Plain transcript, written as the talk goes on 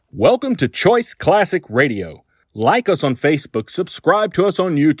Welcome to Choice Classic Radio. Like us on Facebook, subscribe to us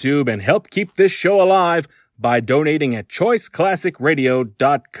on YouTube, and help keep this show alive by donating at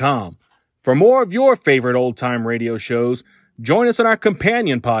choiceclassicradio.com. For more of your favorite old-time radio shows, join us on our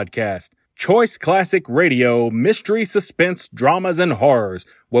companion podcast, Choice Classic Radio, Mystery, Suspense, Dramas, and Horrors,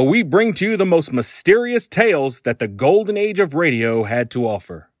 where we bring to you the most mysterious tales that the golden age of radio had to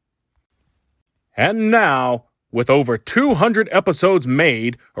offer. And now, with over 200 episodes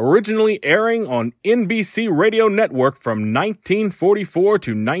made, originally airing on NBC Radio Network from 1944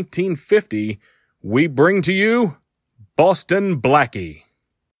 to 1950, we bring to you Boston Blackie.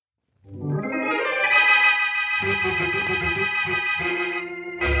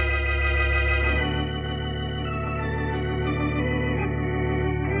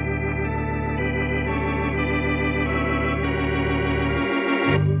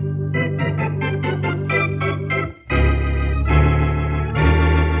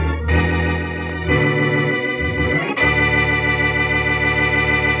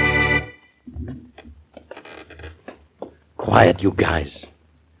 Quiet, you guys.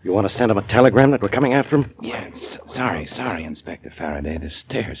 You want to send him a telegram that we're coming after him? Yeah, sorry, Inspector Faraday. The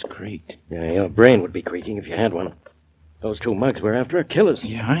stairs creaked. Yeah, your brain would be creaking if you had one. Those two mugs we're after are killers.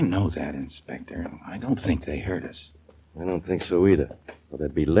 Yeah, I know that, Inspector. I don't think they hurt us. I don't think so either. But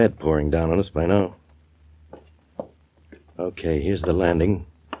there'd be lead pouring down on us by now. Okay, here's the landing.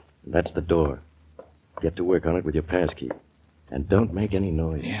 That's the door. Get to work on it with your passkey. And don't make any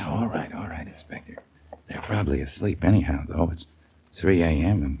noise. Yeah, all right, Inspector. They're probably asleep anyhow, though. It's 3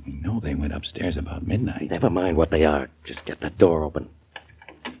 a.m., and we know they went upstairs about midnight. Never mind what they are. Just get that door open.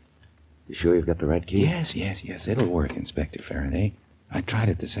 You sure you've got the right key? Yes. It'll work, Inspector Faraday. I tried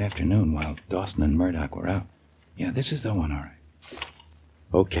it this afternoon while Dawson and Murdoch were out. Yeah, this is the one, all right.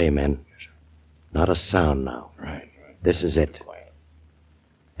 Okay, men. Not a sound now. Right. This is it.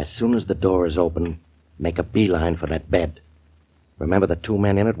 As soon as the door is open, make a beeline for that bed. Remember, the two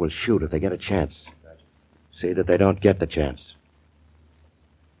men in it will shoot if they get a chance. See that they don't get the chance.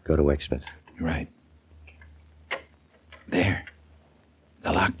 Go to Exmouth. Right. There.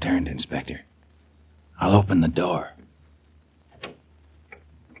 The lock turned, Inspector. I'll open the door.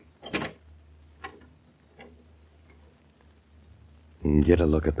 Get a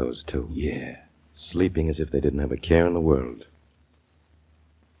look at those two. Yeah. Sleeping as if they didn't have a care in the world.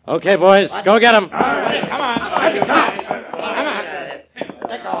 Okay, boys, go get them.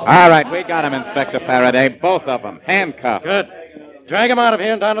 All right, we got him, Inspector Faraday. Both of them. Handcuffed. Good. Drag him out of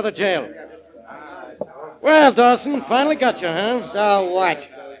here and down to the jail. Well, Dawson, finally got you, huh? So what?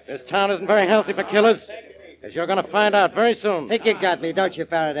 This town isn't very healthy for killers, as you're going to find out very soon. Think you got me, don't you,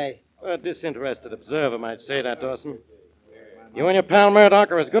 Faraday? A disinterested observer might say that, Dawson. You and your pal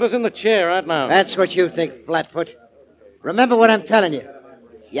Murdoch are as good as in the chair right now. That's what you think, Flatfoot. Remember what I'm telling you.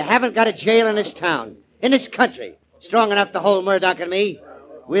 You haven't got a jail in this town, in this country, strong enough to hold Murdoch and me.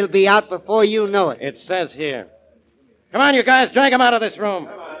 We'll be out before you know it. It says here. Come on, you guys, drag him out of this room.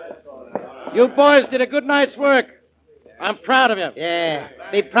 You boys did a good night's work. I'm proud of you. Yeah,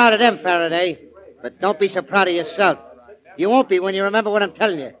 be proud of them, Faraday. But don't be so proud of yourself. You won't be when you remember what I'm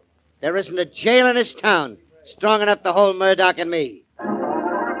telling you. There isn't a jail in this town strong enough to hold Murdoch and me.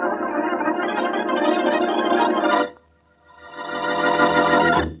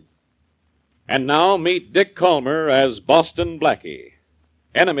 And now meet Dick Calmer as Boston Blackie.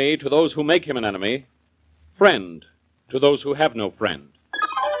 Enemy to those who make him an enemy. Friend to those who have no friend.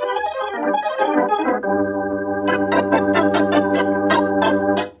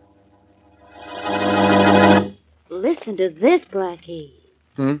 Listen to this, Blackie.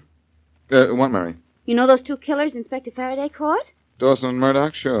 What, Mary? You know those two killers Inspector Faraday caught? Dawson and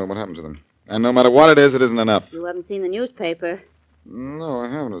Murdoch? Sure. What happened to them? And no matter what it is, it isn't enough. You haven't seen the newspaper. No, I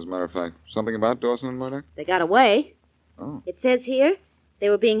haven't, as a matter of fact. Something about Dawson and Murdoch? They got away. Oh. It says here they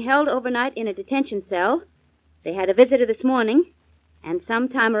were being held overnight in a detention cell. They had a visitor this morning, and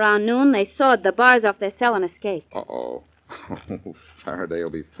sometime around noon they sawed the bars off their cell and escaped. Uh-oh. Faraday will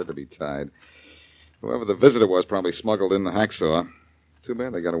be fit to be tied. Whoever the visitor was probably smuggled in the hacksaw. Too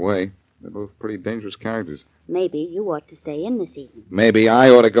bad they got away. They're both pretty dangerous characters. Maybe you ought to stay in this evening. Maybe I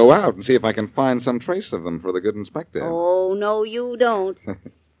ought to go out and see if I can find some trace of them for the good inspector. Oh, no, you don't.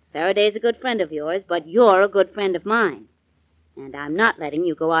 Faraday's a good friend of yours, but you're a good friend of mine. And I'm not letting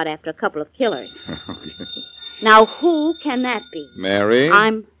you go out after a couple of killers. Now, who can that be? Mary?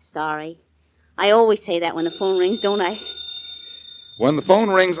 I'm sorry. I always say that when the phone rings, don't I? When the phone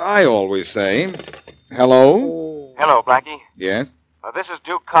rings, I always say, hello? Oh. Hello, Blackie. Yes? This is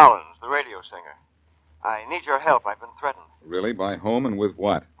Duke Collins, the radio singer. I need your help. I've been threatened. Really? By whom and with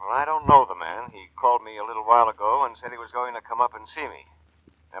what? Well, I don't know the man. He called me a little while ago and said he was going to come up and see me.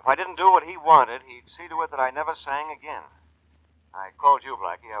 If I didn't do what he wanted, he'd see to it that I never sang again. I called you,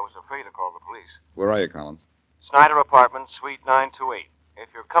 Blackie. I was afraid to call the police. Where are you, Collins? Snyder Apartments, Suite 928. If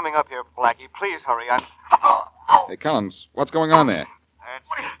you're coming up here, Blackie, please hurry. Hey, Collins, what's going on there? That's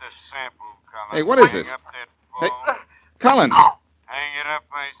just a sample, Collins. Hey, what is this? Hang up that Hey, phone. Collins! Hang it up,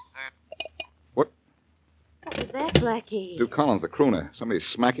 I said. What was that, Blackie? Duke Collins, the crooner. Somebody's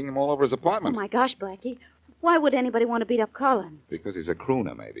smacking him all over his Oh, apartment. my gosh, Blackie. Why would anybody want to beat up Collins? Because he's a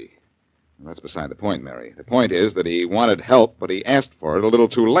crooner, maybe. Well, that's beside the point, Mary. The point is that he wanted help, but he asked for it a little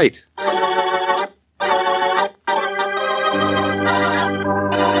too late.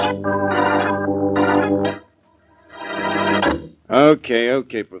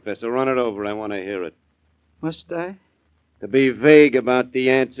 Okay, Professor. Run it over. I want to hear it. Must I? To be vague about the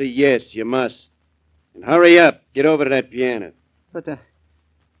answer, yes, you must. And hurry up. Get over to that piano. But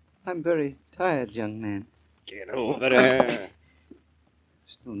I'm very tired, young man. Get over there.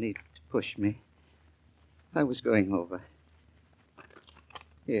 There's no need to push me. I was going over.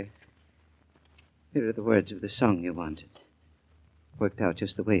 Here. Here are the words of the song you wanted. Worked out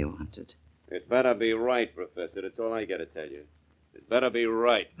just the way you wanted. It better be right, Professor. That's all I got to tell you. It better be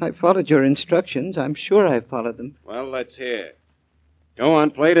right. I followed your instructions. I'm sure I followed them. Well, let's hear. Go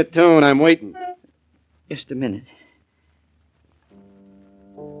on, play the tune. I'm waiting. Just a minute.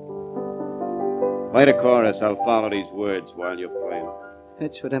 Play the chorus. I'll follow these words while you're playing.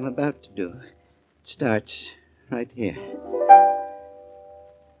 That's what I'm about to do. It starts right here.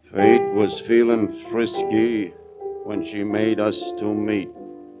 Fate was feeling frisky when she made us to meet.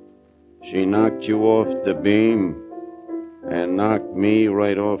 She knocked you off the beam and knocked me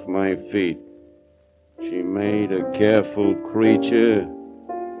right off my feet. She made a careful creature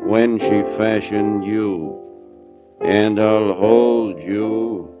when she fashioned you, and I'll hold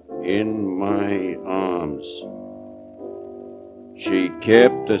you in my arms. She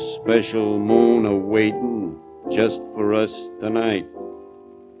kept a special moon a-waiting just for us tonight.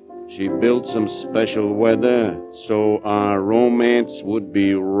 She built some special weather so our romance would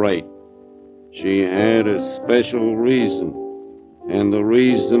be right. She had a special reason, and the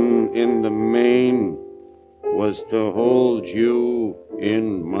reason in the main was to hold you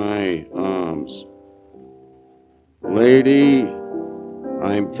in my arms. Lady,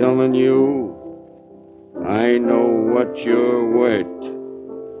 I'm telling you, I know what you're worth.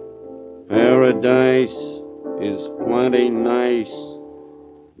 Paradise is plenty nice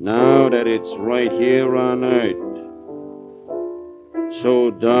now that it's right here on earth.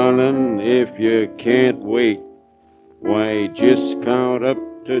 So, darling, if you can't wait, why, just count up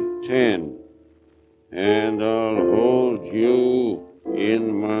to 10, and I'll hold you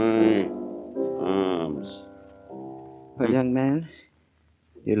in my arms. Well, young man,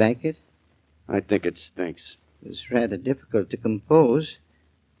 you like it? I think it stinks. It was rather difficult to compose.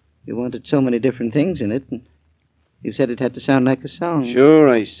 You wanted so many different things in it, and you said it had to sound like a song. Sure,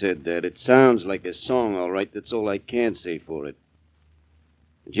 I said that. It sounds like a song, all right. That's all I can say for it.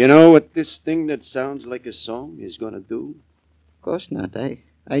 Do you know what this thing that sounds like a song is going to do? Of course not.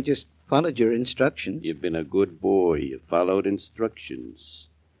 I just followed your instructions. You've been a good boy. You followed instructions.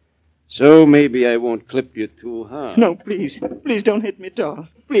 So maybe I won't clip you too hard. No, please. Please don't hit me at all.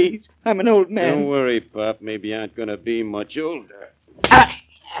 Please. I'm an old man. Don't worry, Pop. Maybe you aren't going to be much older.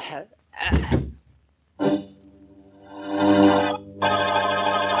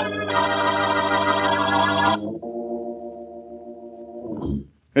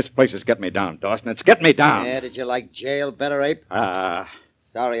 This place is getting me down, Dawson. It's getting me down. Yeah, did you like jail better, Ape?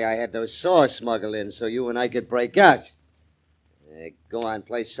 Sorry I had those saws smuggled in so you and I could break out. Go on,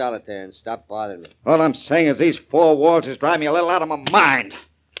 play solitaire and stop bothering me. All I'm saying is these four walls is driving me a little out of my mind.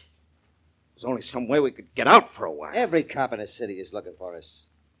 There's only some way we could get out for a while. Every cop in the city is looking for us.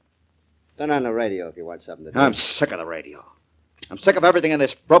 Turn on the radio if you want something to do. I'm sick of the radio. I'm sick of everything in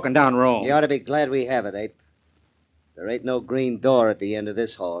this broken-down room. You ought to be glad we have it, Ape. There ain't no green door at the end of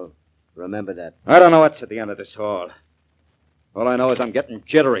this hall. Remember that. I don't know what's at the end of this hall. All I know is I'm getting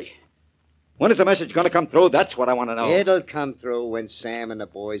jittery. When is the message going to come through? That's what I want to know. It'll come through when Sam and the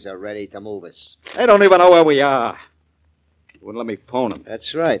boys are ready to move us. They don't even know where we are. They wouldn't let me phone them.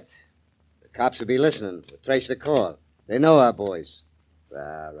 That's right. The cops will be listening. We'll trace the call. They know our boys.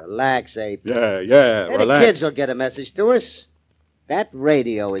 Relax, Ape. Yeah, Hey, relax. the kids will get a message to us. That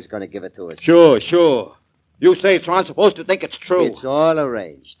radio is going to give it to us. Sure. You say so, I'm supposed to think it's true. It's all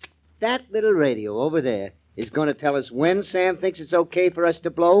arranged. That little radio over there is going to tell us when Sam thinks it's okay for us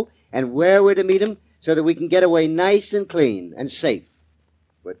to blow and where we're to meet him so that we can get away nice and clean and safe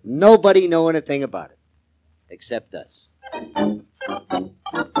with nobody knowing a thing about it except us.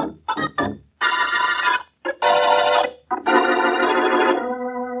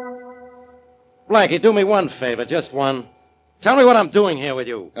 Blackie, do me one favor, just one. Tell me what I'm doing here with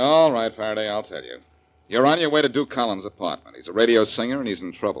you. All right, Faraday, I'll tell you. You're on your way to Duke Collins' apartment. He's a radio singer, and he's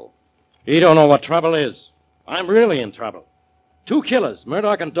in trouble. You don't know what trouble is. I'm really in trouble. 2 killers,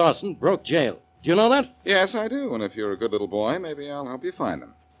 Murdoch and Dawson, broke jail. Do you know that? Yes, I do, and if you're a good little boy, maybe I'll help you find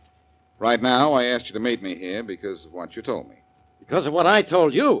them. Right now, I asked you to meet me here because of what you told me. Because of what I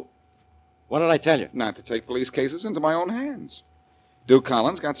told you. What did I tell you? Not to take police cases into my own hands. Duke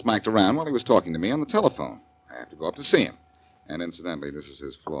Collins got smacked around while he was talking to me on the telephone. I have to go up to see him. And incidentally, this is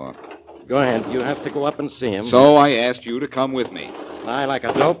his floor. Go ahead. You have to go up and see him. So I asked you to come with me. I, like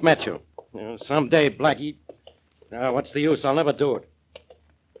a dope, met you. Someday, Blackie. What's the use? I'll never do it.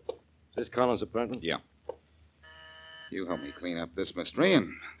 Is this Collins' apartment? Yeah. You help me clean up this mystery, and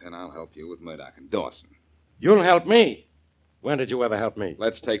then I'll help you with Murdoch and Dawson. You'll help me? When did you ever help me?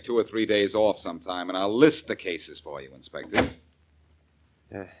 Let's take 2 or 3 days off sometime, and I'll list the cases for you, Inspector.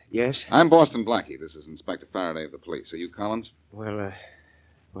 Yes? I'm Boston Blackie. This is Inspector Faraday of the police. Are you Collins? Well,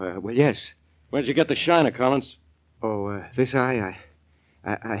 yes. Where'd you get the shiner, Collins? Oh, this eye,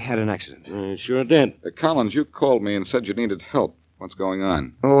 I had an accident. Sure did. Collins, you called me and said you needed help. What's going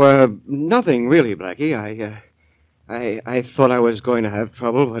on? Oh, nothing really, Blackie. I thought I was going to have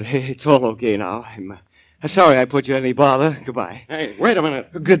trouble, but it's all okay now. I'm sorry I put you any bother. Goodbye. Hey, wait a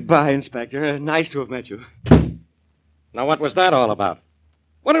minute. Goodbye, Inspector. Nice to have met you. Now, what was that all about?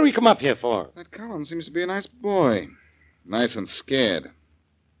 What did we come up here for? That Collins seems to be a nice boy. Nice and scared.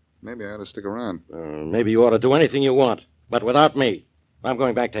 Maybe I ought to stick around. Maybe you ought to do anything you want, but without me. I'm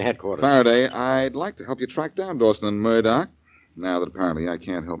going back to headquarters. Faraday, I'd like to help you track down Dawson and Murdoch, now that apparently I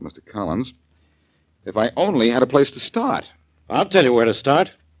can't help Mr. Collins. If I only had a place to start. I'll tell you where to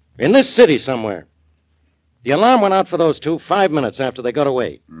start. In this city somewhere. The alarm went out for those 2 5 minutes after they got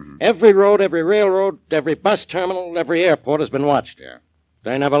away. Mm-hmm. Every road, every railroad, every bus terminal, every airport has been watched. Yeah.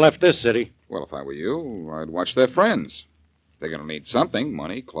 They never left this city. Well, if I were you, I'd watch their friends. They're going to need something.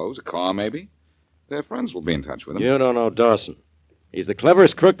 Money, clothes, a car, maybe. Their friends will be in touch with them. You don't know Dawson. He's the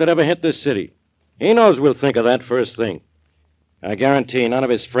cleverest crook that ever hit this city. He knows we'll think of that first thing. I guarantee none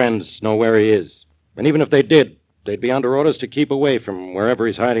of his friends know where he is. And even if they did, they'd be under orders to keep away from wherever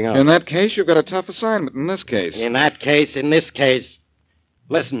he's hiding out. In that case, you've got a tough assignment in this case. In this case.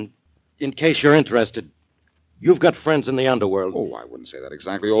 Listen, in case you're interested, you've got friends in the underworld. Oh, I wouldn't say that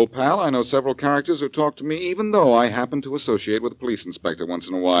exactly, old pal. I know several characters who talk to me, even though I happen to associate with a police inspector once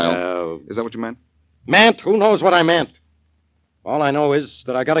in a while. Is that what you meant? Meant? Who knows what I meant? All I know is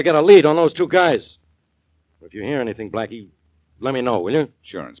that I got to get a lead on those 2 guys. If you hear anything, Blackie, let me know, will you?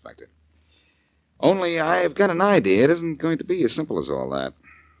 Sure, Inspector. Only I've got an idea. It isn't going to be as simple as all that.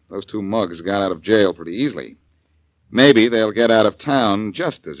 Those 2 mugs got out of jail pretty easily. Maybe they'll get out of town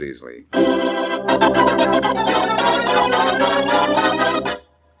just as easily.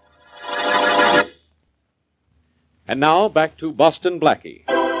 And now, back to Boston Blackie.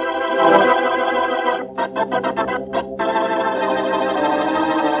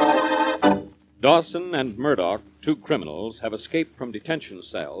 Dawson and Murdoch, 2 criminals, have escaped from detention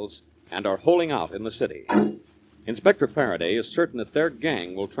cells and are holing out in the city. Inspector Faraday is certain that their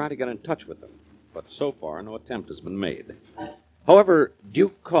gang will try to get in touch with them, but so far no attempt has been made. However,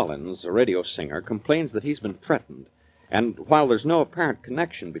 Duke Collins, a radio singer, complains that he's been threatened, and while there's no apparent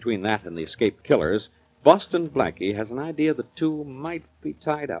connection between that and the escaped killers, Boston Blackie has an idea the 2 might be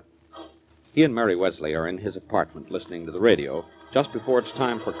tied up. He and Mary Wesley are in his apartment listening to the radio just before it's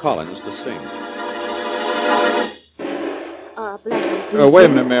time for Collins to sing. Blackie. Wait a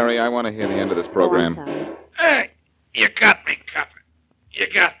minute, Mary. I want to hear the end of this program. Hey, you got me, Copper. You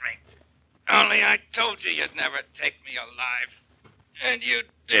got me. Only I told you you'd never take me alive. And you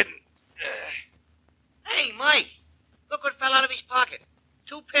didn't. Hey, Mike. Look what fell out of his pocket.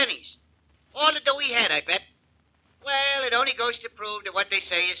 2 pennies. All the dough he had, I bet. Well, it only goes to prove that what they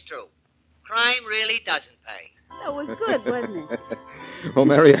say is true. Crime really doesn't pay. That was good, wasn't it? Well,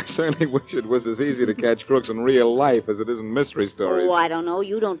 Mary, I certainly wish it was as easy to catch crooks in real life as it is in mystery stories. Oh, I don't know.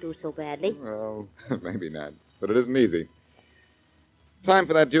 You don't do so badly. Well, maybe not. But it isn't easy. Time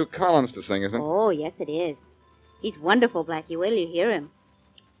for that Duke Collins to sing, isn't it? Oh, yes, it is. He's wonderful, Blackie. Will you hear him?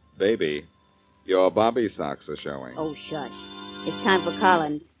 Baby, your bobby socks are showing. Oh, shush. It's time for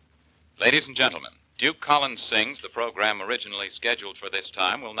Collins. Ladies and gentlemen, Duke Collins Sings, the program originally scheduled for this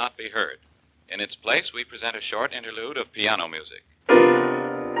time, will not be heard. In its place, we present a short interlude of piano music.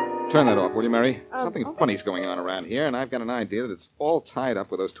 Turn that off, will you, Mary? Something okay. funny's going on around here, and I've got an idea that it's all tied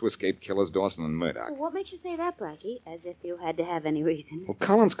up with those 2 escaped killers, Dawson and Murdoch. Well, what makes you say that, Blackie? As if you had to have any reason. Well,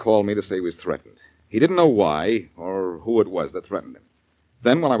 Collins called me to say he was threatened. He didn't know why or who it was that threatened him.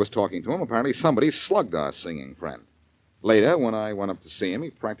 Then, while I was talking to him, apparently somebody slugged our singing friend. Later, when I went up to see him,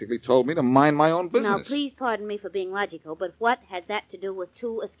 he practically told me to mind my own business. Now, please pardon me for being logical, but what has that to do with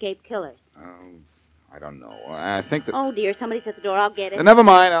 2 escaped killers? I don't know. I think that... Oh, dear, somebody's at the door. I'll get it. Never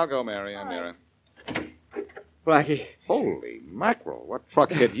mind. I'll go, Mary. I'm near her. Blackie. Holy mackerel. What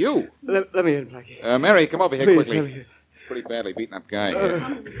truck hit you? Let me in, Blackie. Mary, come over here Please, quickly. let me in. Pretty badly beaten up guy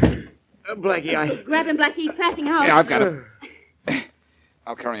here. Blackie, I... Grab him, Blackie. He's passing out. Yeah, I've got him.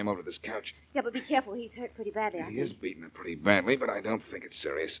 I'll carry him over to this couch. Yeah, but be careful. He's hurt pretty badly, I He think. is beaten up pretty badly, but I don't think it's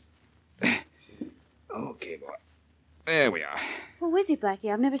serious. Okay, boy. There we are. Who is he,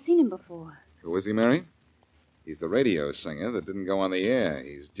 Blackie? I've never seen him before. Who is he, Mary? He's the radio singer that didn't go on the air.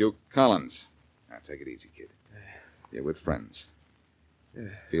 He's Duke Collins. Now, take it easy, kid. You're with friends.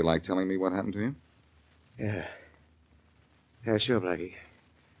 Feel like telling me what happened to you? Yeah. Yeah, sure, Blackie.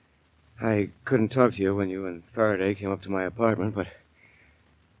 I couldn't talk to you when you and Faraday came up to my apartment, but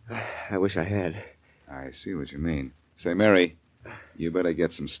I wish I had. I see what you mean. Say, Mary, you better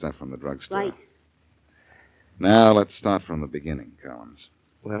get some stuff from the drugstore. Right. Now, let's start from the beginning, Collins.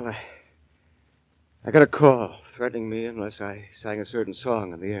 Well, I got a call threatening me unless I sang a certain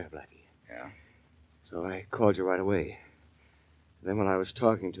song on the air, Blackie. Yeah? So I called you right away. Then when I was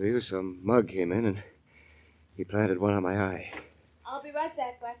talking to you, some mug came in and he planted one on my eye. I'll be right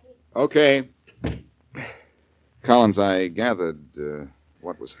back, Blackie. Okay. Collins, I gathered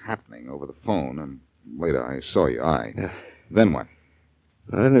what was happening over the phone, and later I saw your eye. Yeah. Then what?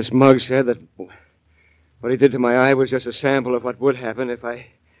 Well, then this mug said that what he did to my eye was just a sample of what would happen if I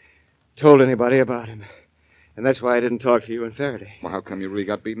told anybody about him. And that's why I didn't talk to you and Faraday. Well, how come you really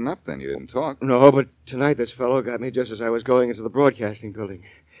got beaten up then? You didn't talk. No, but tonight this fellow got me just as I was going into the broadcasting building.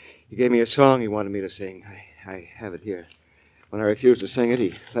 He gave me a song he wanted me to sing. I have it here. When I refused to sing it,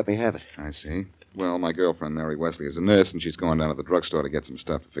 he let me have it. I see. Well, my girlfriend, Mary Wesley, is a nurse, and she's going down to the drugstore to get some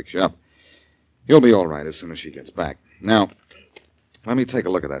stuff to fix you up. You'll be all right as soon as she gets back. Now, let me take a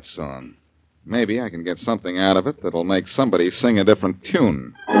look at that song. Maybe I can get something out of it that'll make somebody sing a different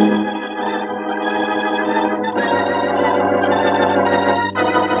tune.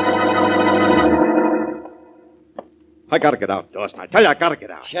 I gotta get out, Dawson. I tell you, I gotta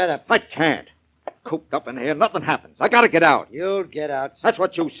get out. Shut up. I can't. Cooped up in here, nothing happens. I gotta get out. You'll get out. That's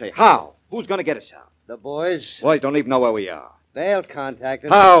what you say. How? Who's gonna get us out? The boys. Boys don't even know where we are. They'll contact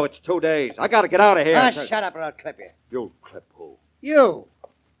us. How? It's 2 days. I gotta get out of here. Shut up or I'll clip you. You'll clip who? You.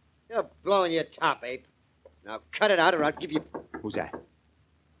 You're blowing your top, Ape. Now cut it out or I'll give you... Who's that?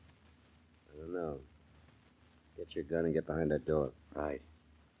 I don't know. Get your gun and get behind that door. Right.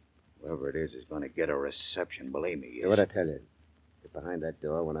 Whoever it is gonna get a reception, believe me. Do what I tell you. Get behind that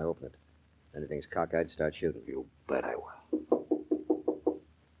door when I open it. If anything's cockeyed, start shooting. You bet I will.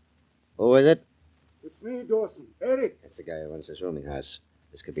 Who is it? It's me, Dawson. Eric. That's the guy who runs this rooming house.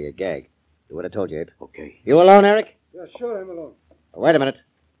 This could be a gag. Do what I told you, Abe. Okay. You alone, Eric? Yeah, sure, I'm alone. Oh, wait a minute.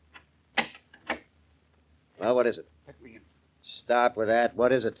 Well, what is it? Let me in. Stop with that.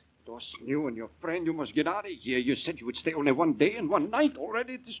 What is it? Dawson, you and your friend, you must get out of here. You said you would stay only 1 day and 1 night.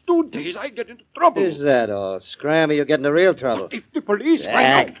 Already it's 2 days. I get into trouble. Is that all? Scram or you'll get into real trouble. If the police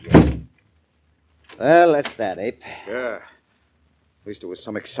find out... Well, that's that, Ape. Yeah. At least there was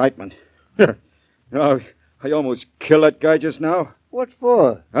some excitement. No, I almost killed that guy just now. What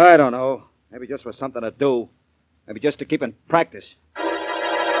for? I don't know. Maybe just for something to do. Maybe just to keep in practice.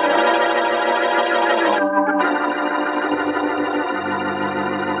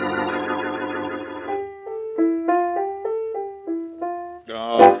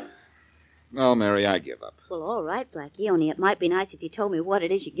 Oh, Mary, I give up. Well, all right, Blackie, only it might be nice if you told me what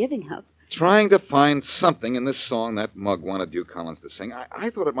it is you're giving up. Trying to find something in this song that mug wanted Duke Collins to sing.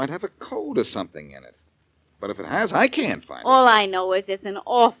 I thought it might have a code or something in it. But if it has, I can't find it. All I know is it's an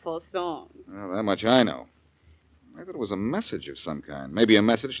awful song. Well, that much I know. I thought it was a message of some kind. Maybe a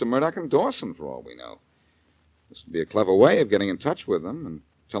message to Murdoch and Dawson, for all we know. This would be a clever way of getting in touch with them and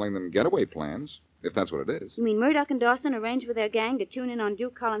telling them getaway plans, if that's what it is. You mean Murdoch and Dawson arranged with their gang to tune in on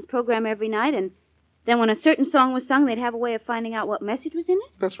Duke Collins' program every night, and then when a certain song was sung, they'd have a way of finding out what message was in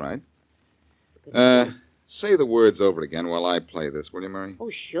it? That's right. Say the words over again while I play this, will you, Mary? Oh,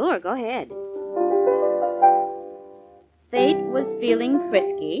 sure. Go ahead. Fate was feeling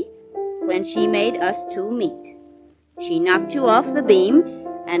frisky when she made us two meet. She knocked you off the beam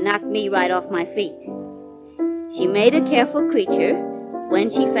and knocked me right off my feet. She made a careful creature when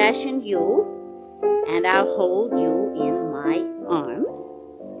she fashioned you, and I'll hold you in my arms.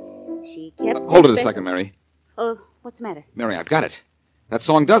 She kept... Hold it a second, Mary. Oh, what's the matter? Mary, I've got it. That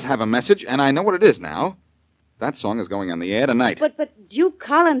song does have a message, and I know what it is now. That song is going on the air tonight. But Duke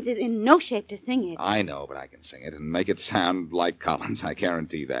Collins is in no shape to sing it. I know, but I can sing it and make it sound like Collins. I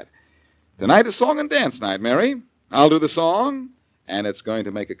guarantee that. Tonight is song and dance night, Mary. I'll do the song, and it's going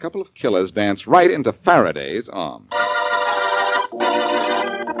to make a couple of killers dance right into Faraday's arms.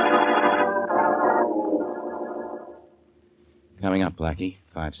 Coming up, Blackie.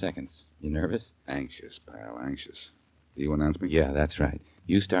 5 seconds. You nervous? Anxious, pal, anxious. Do you announce me? Yeah, that's right.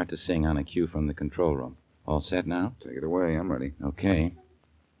 You start to sing on a cue from the control room. All set now? Take it away. I'm ready. Okay.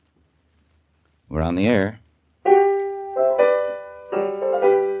 We're on the air.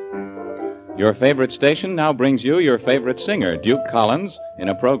 Your favorite station now brings you your favorite singer, Duke Collins, in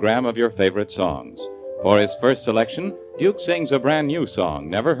a program of your favorite songs. For his first selection, Duke sings a brand new song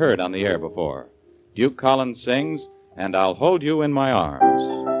never heard on the air before. Duke Collins sings, "And I'll Hold You in My Arms."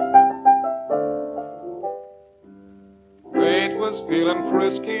 Fate was feeling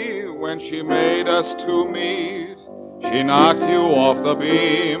frisky when she made us two meet. She knocked you off the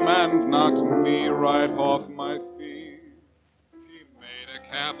beam and knocked me right off my feet. She made a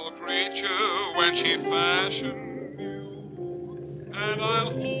careful creature when she fashioned you, and I'll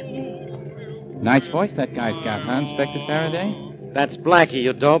hold you. Nice voice that guy's got, huh, Inspector Faraday? That's Blackie,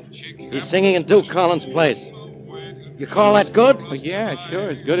 you dope. He's singing in Duke Collins' place. You call that good? Well, yeah, sure,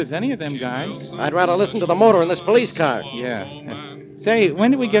 as good as any of them guys. I'd rather listen to the motor in this police car. Yeah. Say,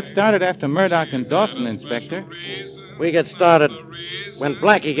 when do we get started after Murdoch and Dawson, Inspector? We get started when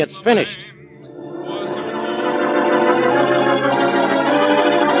Blackie gets finished.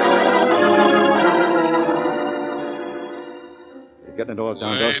 You're getting it all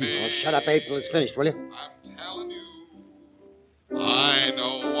down, Dawson. Oh, shut up, Abe, till it's finished, will you? I'm telling you, I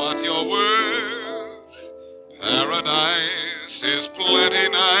know what you're worth. Paradise is plenty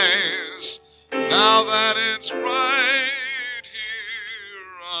nice, now that it's right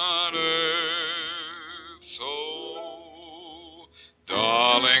here on earth. So,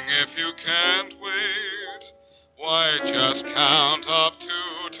 darling, if you can't wait, why just count up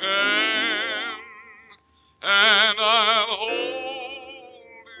to 10, and I'll hold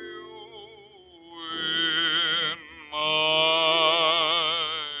you in my...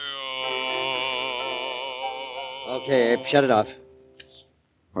 Okay, Abe, shut it off.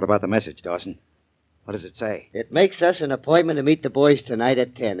 What about the message, Dawson? What does it say? It makes us an appointment to meet the boys tonight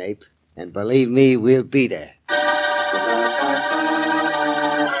at 10, Abe. And believe me, we'll be there.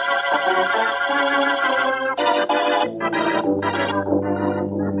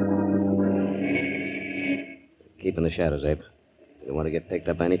 Keep in the shadows, Abe. You don't want to get picked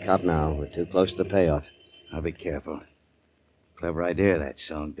up by any cop now. We're too close to the payoff. I'll be careful. Clever idea, that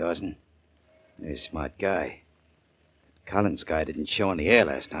song, Dawson. You're a smart guy. Collins guy didn't show in the air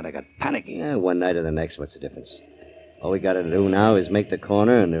last night. I got panicky. Yeah, one night or the next, what's the difference? All we got to do now is make the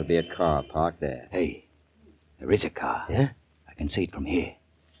corner, and there'll be a car parked there. Hey, there is a car. Yeah? I can see it from here.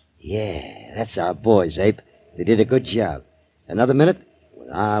 Yeah, that's our boys, Abe. They did a good job. Another minute,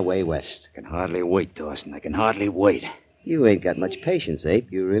 we're our way west. I can hardly wait, Dawson. I can hardly wait. You ain't got much patience,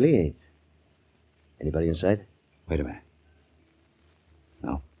 Abe. You really ain't. Anybody in sight? Wait a minute.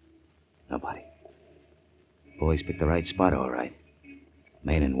 No. Nobody. Boys picked the right spot, all right.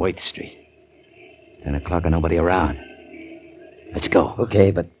 Main and Waite Street. 10 o'clock and nobody around. Let's go. Okay,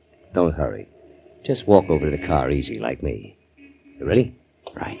 but don't hurry. Just walk over to the car easy like me. You ready?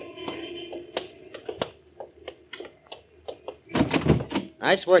 Right.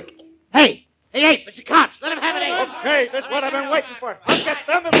 Nice work. Hey! Hey, Abe, it's the cops. Let them have it, Abe. Okay, that's what I've been waiting for. I'll get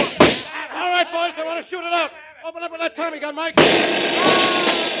them. All right, boys, they want to shoot it out. Open up with that Tommy gun, Mike.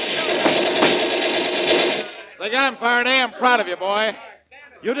 They got him, Faraday. I'm proud of you, boy.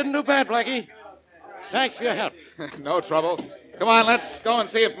 You didn't do bad, Blackie. Thanks for your help. No trouble. Come on, let's go and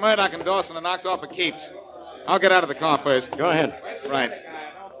see if Murdoch and Dawson are knocked off for keeps. I'll get out of the car first. Go ahead. Right.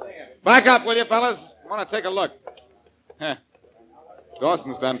 Back up, will you, fellas? I want to take a look. Huh.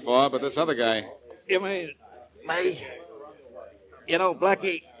 Dawson's done for, but this other guy... You mean me? You know,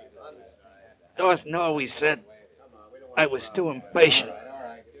 Blackie, Dawson always said I was too impatient.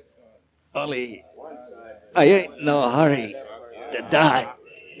 Only I ain't in no hurry to die.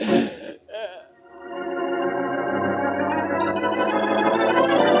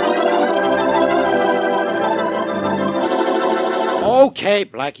 Okay,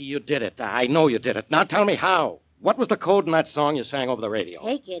 Blackie, you did it. I know you did it. Now tell me how. What was the code in that song you sang over the radio?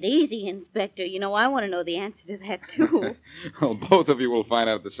 Take it easy, Inspector. You know, I want to know the answer to that, too. Well, both of you will find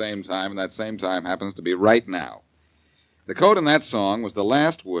out at the same time, and that same time happens to be right now. The code in that song was the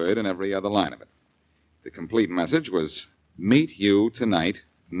last word in every other line of it. The complete message was, meet you tonight,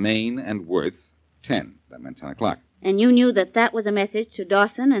 Main and Worth, 10. That meant 10 o'clock. And you knew that that was a message to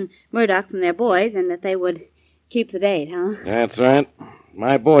Dawson and Murdoch from their boys, and that they would keep the date, huh? That's right.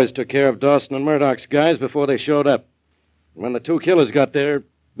 My boys took care of Dawson and Murdoch's guys before they showed up. When the two killers got there,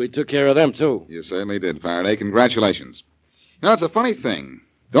 We took care of them, too. You certainly did, Faraday. Congratulations. You know, it's a funny thing.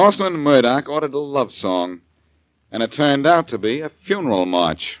 Dawson and Murdoch ordered a love song, and it turned out to be a funeral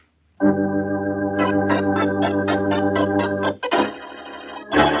march.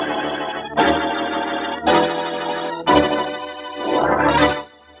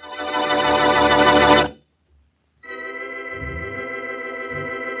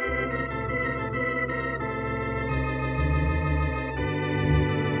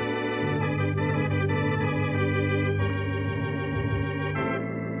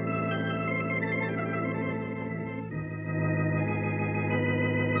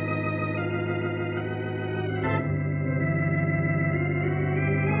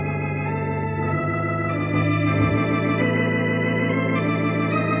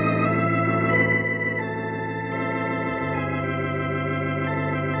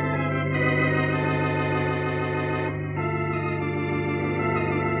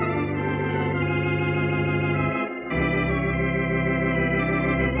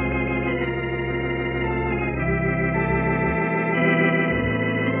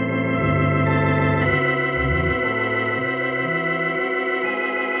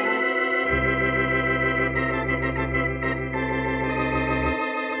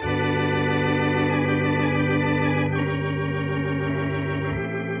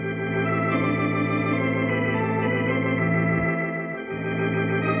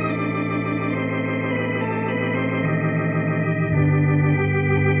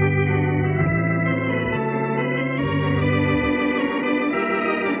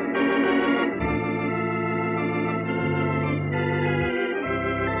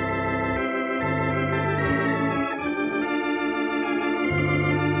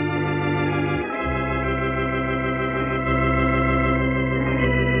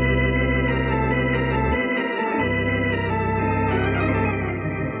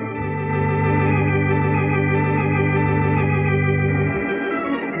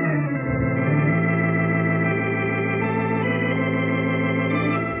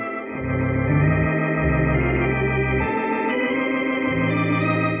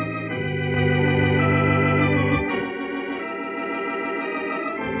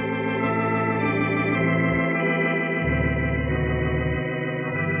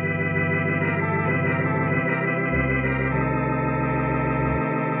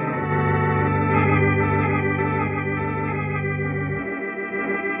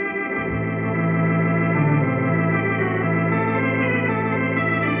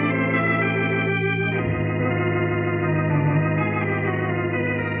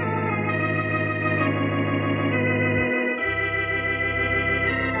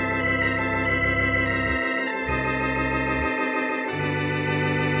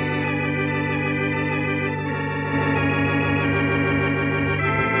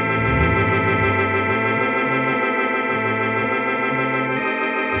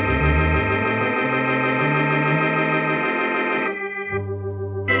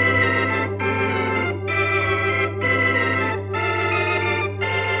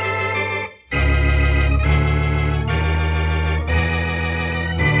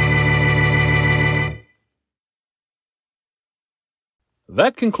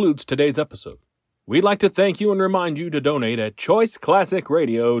 That concludes today's episode. We'd like to thank you and remind you to donate at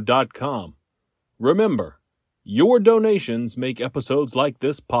choiceclassicradio.com. Remember, your donations make episodes like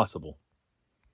this possible.